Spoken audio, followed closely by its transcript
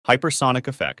Hypersonic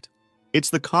Effect. It's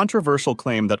the controversial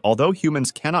claim that although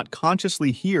humans cannot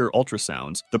consciously hear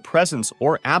ultrasounds, the presence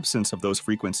or absence of those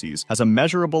frequencies has a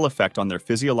measurable effect on their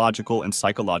physiological and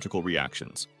psychological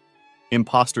reactions.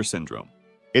 Imposter Syndrome.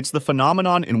 It's the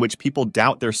phenomenon in which people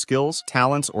doubt their skills,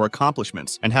 talents, or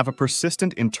accomplishments and have a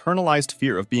persistent internalized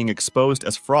fear of being exposed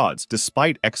as frauds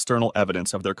despite external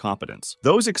evidence of their competence.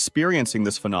 Those experiencing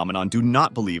this phenomenon do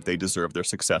not believe they deserve their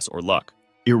success or luck.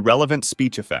 Irrelevant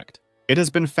speech effect. It has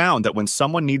been found that when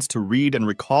someone needs to read and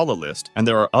recall a list and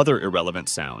there are other irrelevant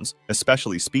sounds,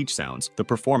 especially speech sounds, the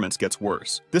performance gets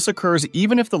worse. This occurs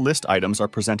even if the list items are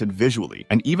presented visually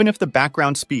and even if the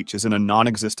background speech is in a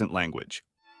non-existent language.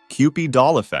 Kewpie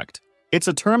Doll Effect. It's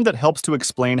a term that helps to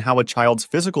explain how a child's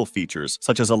physical features,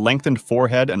 such as a lengthened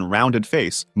forehead and rounded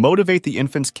face, motivate the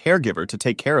infant's caregiver to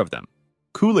take care of them.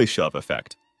 Kuleshov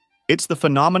Effect. It's the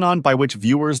phenomenon by which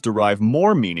viewers derive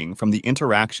more meaning from the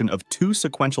interaction of two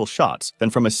sequential shots than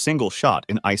from a single shot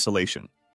in isolation.